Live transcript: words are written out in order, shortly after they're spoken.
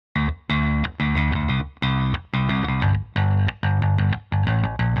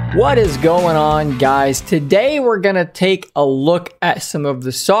What is going on, guys? Today we're going to take a look at some of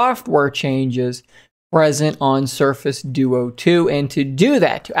the software changes present on Surface Duo 2, and to do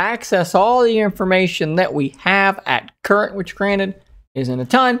that, to access all the information that we have at current, which granted isn't a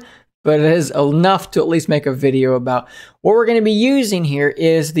ton, but it is enough to at least make a video about. What we're going to be using here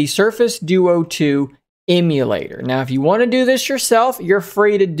is the Surface Duo 2 emulator. Now, if you want to do this yourself, you're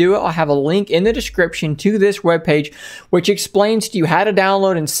free to do it. I'll have a link in the description to this webpage, which explains to you how to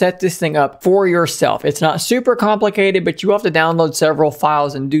download and set this thing up for yourself. It's not super complicated, but you have to download several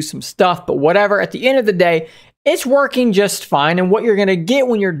files and do some stuff, but whatever. At the end of the day, it's working just fine. And what you're going to get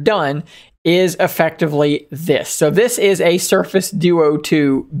when you're done is effectively this. So this is a Surface Duo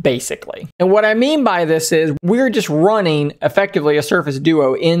 2 basically. And what I mean by this is we're just running effectively a Surface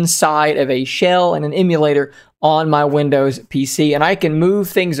Duo inside of a shell and an emulator on my Windows PC, and I can move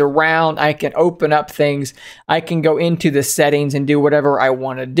things around, I can open up things, I can go into the settings and do whatever I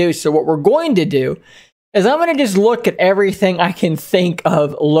want to do. So what we're going to do is I'm going to just look at everything I can think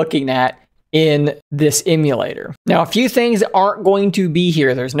of looking at in this emulator. Now, a few things aren't going to be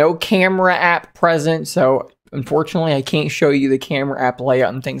here. There's no camera app present, so unfortunately I can't show you the camera app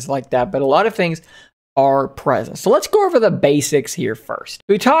layout and things like that, but a lot of things are present. So let's go over the basics here first.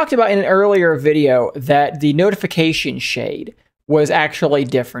 We talked about in an earlier video that the notification shade was actually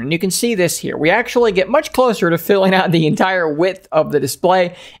different. And you can see this here. We actually get much closer to filling out the entire width of the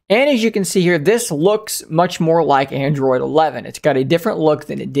display. And as you can see here, this looks much more like Android 11. It's got a different look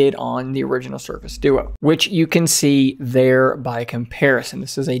than it did on the original Surface Duo, which you can see there by comparison.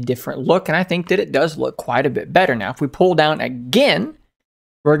 This is a different look, and I think that it does look quite a bit better. Now, if we pull down again,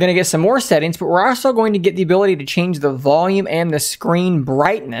 we're going to get some more settings, but we're also going to get the ability to change the volume and the screen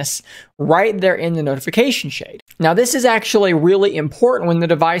brightness right there in the notification shade. Now, this is actually really important when the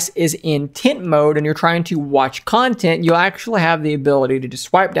device is in tint mode and you're trying to watch content. You'll actually have the ability to just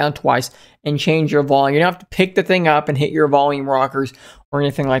swipe down twice and change your volume. You don't have to pick the thing up and hit your volume rockers or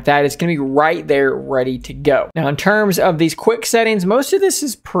anything like that. It's going to be right there ready to go. Now, in terms of these quick settings, most of this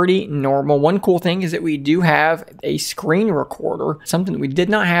is pretty normal. One cool thing is that we do have a screen recorder, something that we did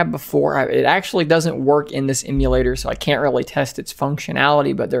not have before. It actually doesn't work in this emulator, so I can't really test its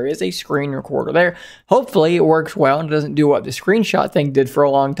functionality, but there is a screen recorder there. Hopefully it works well and doesn't do what the screenshot thing did for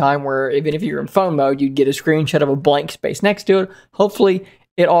a long time, where even if you're in phone mode, you'd get a screenshot of a blank space next to it. Hopefully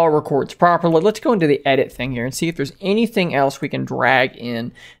it all records properly. Let's go into the edit thing here and see if there's anything else we can drag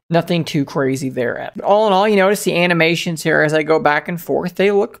in. Nothing too crazy there. But all in all, you notice the animations here as I go back and forth.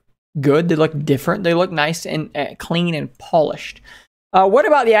 They look good. They look different. They look nice and clean and polished. What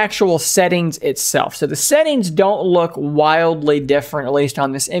about the actual settings itself? So the settings don't look wildly different, at least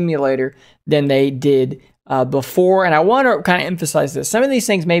on this emulator, than they did before. And I want to kind of emphasize this. Some of these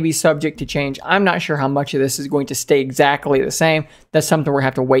things may be subject to change. I'm not sure how much of this is going to stay exactly the same. That's something we're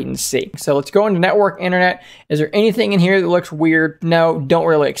going to have to wait and see. So let's go into network internet. Is there anything in here that looks weird? No, don't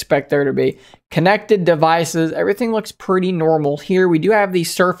really expect there to be. Connected devices, everything looks pretty normal here. We do have the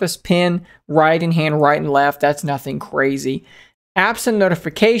Surface pin, right in hand, right and left. That's nothing crazy. Apps and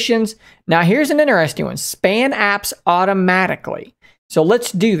notifications. Now here's an interesting one. Span apps automatically. So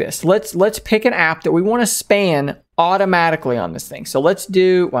let's do this. Let's pick an app that we want to span automatically on this thing. So let's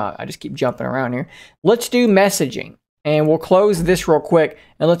do, wow, I just keep jumping around here. Let's do messaging, and we'll close this real quick,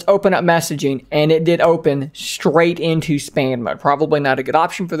 and let's open up messaging, and it did open straight into span mode. Probably not a good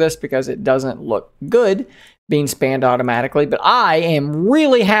option for this because it doesn't look good being spanned automatically, but I am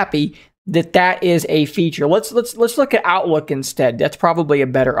really happy that that is a feature. Let's look at Outlook instead. That's probably a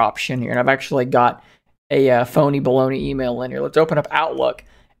better option here, and I've actually got a phony baloney email in here. Let's open up Outlook,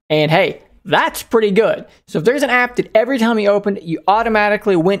 and hey, that's pretty good. So if there's an app that every time you opened it, you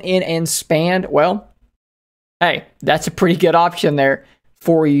automatically went in and spanned, well, hey, that's a pretty good option there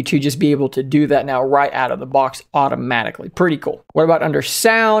for you to just be able to do that now right out of the box automatically. Pretty cool. What about under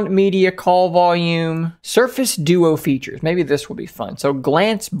sound, media, call volume, Surface Duo features? Maybe this will be fun. So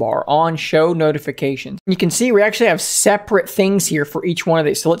glance bar on show notifications. You can see we actually have separate things here for each one of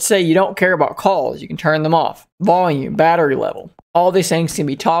these. So let's say you don't care about calls. You can turn them off. Volume, battery level. All these things can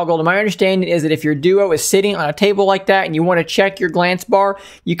be toggled. And my understanding is that if your Duo is sitting on a table like that and you want to check your glance bar,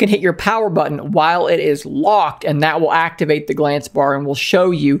 you can hit your power button while it is locked, and that will activate the glance bar and will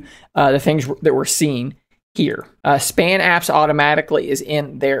show you the things that we're seeing here. Span apps automatically is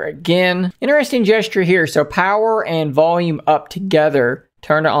in there again. Interesting gesture here. So power and volume up together,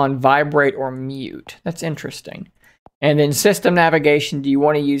 turn it on vibrate or mute. That's interesting. And then system navigation, do you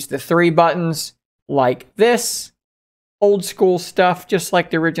want to use the 3 buttons like this? Old school stuff, just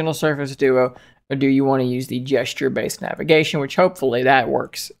like the original Surface Duo, or do you want to use the gesture-based navigation, which hopefully that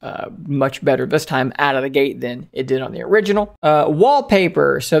works much better this time out of the gate than it did on the original.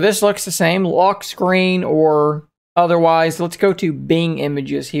 Wallpaper. So this looks the same, lock screen or otherwise. Let's go to Bing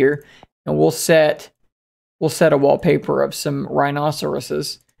Images here, and we'll set a wallpaper of some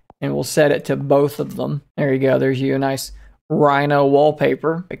rhinoceroses, and we'll set it to both of them. There you go. There's you a nice rhino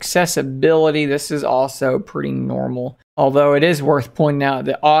wallpaper. Accessibility, this is also pretty normal. Although it is worth pointing out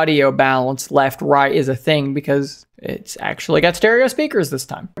the audio balance left-right is a thing because it's actually got stereo speakers this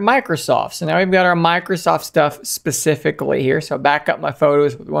time. Microsoft. So now we've got our Microsoft stuff specifically here. So back up my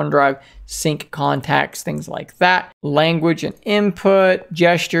photos with OneDrive, sync contacts, things like that. Language and input,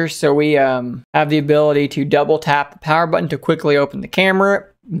 gestures. So we have the ability to double tap the power button to quickly open the camera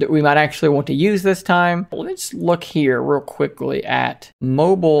that we might actually want to use this time. Let's look here real quickly at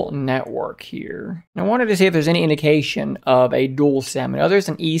mobile network here. I wanted to see if there's any indication of a dual SIM. I know there's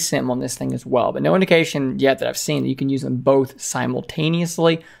an eSIM on this thing as well, but no indication yet that I've seen that you can use them both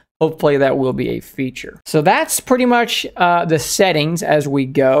simultaneously. Hopefully that will be a feature. So that's pretty much the settings as we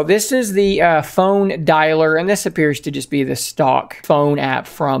go. This is the phone dialer, and this appears to just be the stock phone app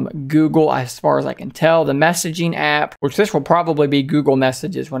from Google as far as I can tell. The messaging app, which this will probably be Google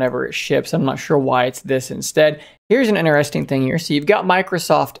Messages whenever it ships. I'm not sure why it's this instead. Here's an interesting thing here. So you've got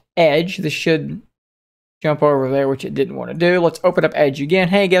Microsoft Edge. This should jump over there, which it didn't want to do. Let's open up Edge again.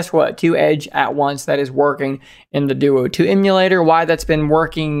 Hey, guess what? 2 Edge at once. That is working in the Duo 2 emulator. Why that's been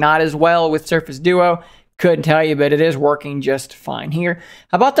working not as well with Surface Duo, couldn't tell you, but it is working just fine here.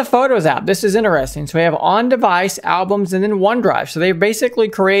 How about the Photos app? This is interesting. So we have on-device, albums, and then OneDrive. So they're basically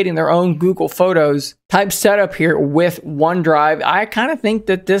creating their own Google Photos type setup here with OneDrive. I kind of think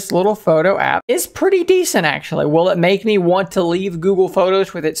that this little photo app is pretty decent, actually. Will it make me want to leave Google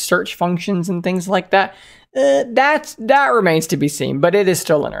Photos with its search functions and things like that? That remains to be seen, but it is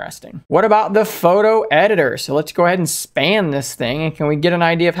still interesting. What about the photo editor? So let's go ahead and span this thing, and can we get an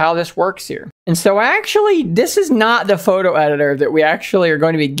idea of how this works here? And so actually, this is not the photo editor that we actually are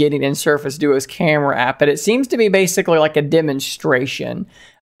going to be getting in Surface Duo's camera app, but it seems to be basically like a demonstration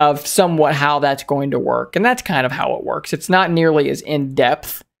of somewhat how that's going to work. And that's kind of how it works. It's not nearly as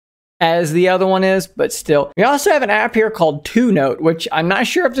in-depth as the other one is, but still. We also have an app here called TwoNote, which I'm not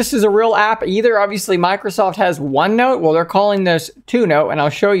sure if this is a real app either. Obviously, Microsoft has OneNote. Well, they're calling this TwoNote, and I'll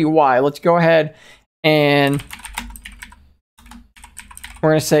show you why. Let's go ahead and we're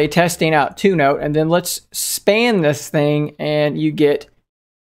going to say testing out TwoNote, and then let's span this thing, and you get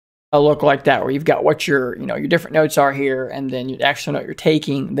a look like that, where you've got what your different notes are here, and then the actual note you're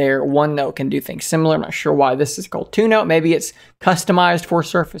taking there. OneNote can do things similar. I'm not sure why this is called TwoNote. Maybe it's customized for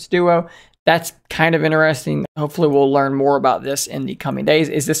Surface Duo. That's kind of interesting. Hopefully we'll learn more about this in the coming days.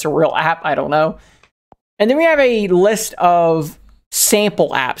 Is this a real app? I don't know. And then we have a list of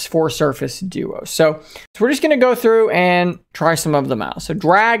sample apps for Surface Duo. So we're just going to go through and try some of them out. So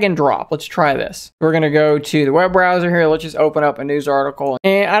drag and drop. Let's try this. We're going to go to the web browser here. Let's just open up a news article.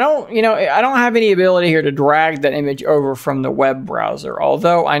 And I don't have any ability here to drag that image over from the web browser.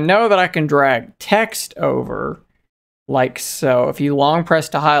 Although I know that I can drag text over like so. If you long press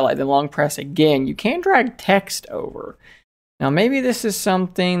to highlight, then long press again, you can drag text over. Now, maybe this is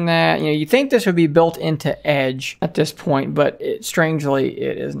something that, you think this would be built into Edge at this point, but strangely,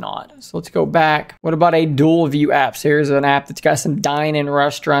 it is not. So let's go back. What about a dual view app? So here's an app that's got some dine-in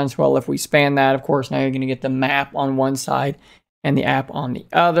restaurants. Well, if we span that, of course, now you're going to get the map on one side and the app on the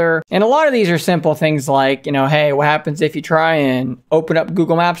other. And a lot of these are simple things like, hey, what happens if you try and open up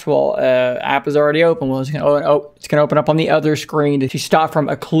Google Maps? Well, app is already open. Well, it's going to open up on the other screen to stop from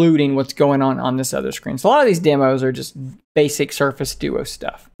occluding what's going on this other screen. So a lot of these demos are just basic Surface Duo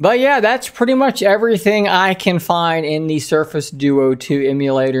stuff. But yeah, that's pretty much everything I can find in the Surface Duo 2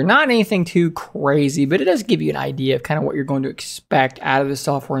 emulator. Not anything too crazy, but it does give you an idea of kind of what you're going to expect out of the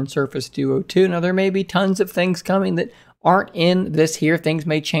software in Surface Duo 2. Now, there may be tons of things coming that aren't in this here. Things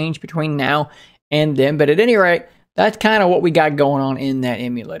may change between now and then, but at any rate, that's kind of what we got going on in that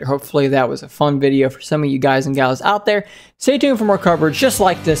emulator. Hopefully that was a fun video for some of you guys and gals out there. Stay tuned for more coverage just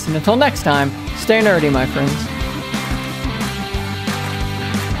like this, and until next time, stay nerdy, my friends.